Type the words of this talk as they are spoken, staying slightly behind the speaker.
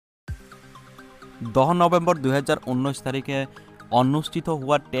10 নৱেম্বৰ 2019 তাৰিখে অনুষ্ঠিত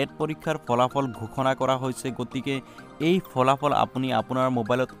হোৱা টেট পৰীক্ষাৰ ফলাফল ঘোষণা কৰা হৈছে গতিকে এই ফলাফল আপুনি আপোনাৰ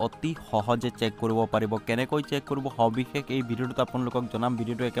মোবাইলত অতি সহজে চেক কৰিব পাৰিব কেনেকৈ চেক কৰিব সবিশেষ এই ভিডিঅ'টোত আপোনালোকক জনাম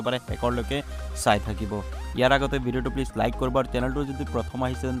ভিডিঅ'টো একেবাৰে শেষলৈকে চাই থাকিব ইয়াৰ আগতে ভিডিঅ'টো প্লিজ লাইক কৰিব আৰু চেনেলটো যদি প্ৰথম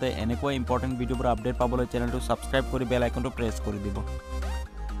আহিছে তেন্তে এনেকুৱা ইম্পৰ্টেণ্ট ভিডিঅ'বোৰ আপডেট পাবলৈ চেনেলটো ছাবস্ক্ৰাইব কৰি বেল আইকনটো প্ৰেছ কৰি দিব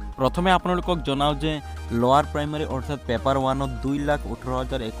প্ৰথমে আপোনালোকক জনাও যে লোৱাৰ প্ৰাইমাৰী অৰ্থাৎ পেপাৰ 1ত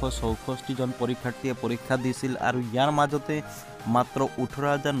 2,18,164 জন পৰীক্ষাৰ্থীয়ে পৰীক্ষা দিছিল আৰু ইয়াৰ মাজতে মাত্ৰ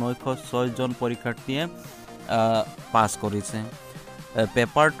 18,906 জন পৰীক্ষাৰ্থীয়ে পাছ কৰিছে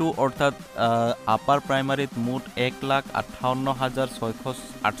পেপাৰ 2 অৰ্থাৎ আপাৰ প্ৰাইমাৰীত মুঠ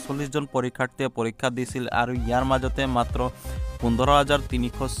 1,58,648 জন পৰীক্ষাৰ্থীয়ে পৰীক্ষা দিছিল আৰু ইয়াৰ মাজতে মাত্ৰ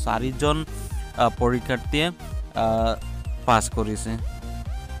 15,304 জন পৰীক্ষাৰ্থীয়ে পাছ কৰিছে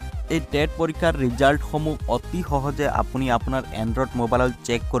এই টেট পৰীক্ষাৰ ৰিজাল্টসমূহ অতি সহজে আপুনি আপোনাৰ এন্ড্ৰইড মোবাইলত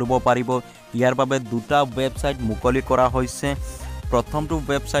চেক কৰিব পাৰিব ইয়াৰ বাবে দুটা ৱেবছাইট মুকলি কৰা হৈছে প্ৰথমটো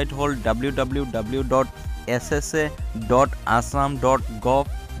ৱেবছাইট হ'ল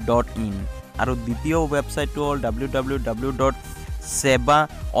www.ssa.assam.gov.in আৰু দ্বিতীয় ৱেবছাইটটো হ'ল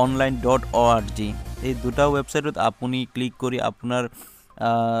www.sebaonline.org এই দুটা ৱেবছাইটত আপুনি ক্লিক কৰি আপোনাৰ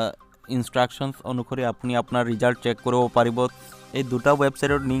ইনষ্ট্ৰাকশনছ অনুসৰি আপুনি আপোনাৰ ৰিজাল্ট চেক কৰিব পাৰিব এই দুটা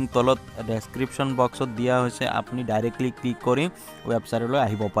ৱেবছাইটৰ লিংক তলত ডেসক্ৰিপশন বক্সত দিয়া হৈছে আপুনি ডাইৰেক্টলি ক্লিক কৰি ৱেবছাইটলৈ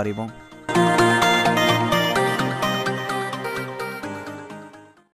আহিব পাৰিব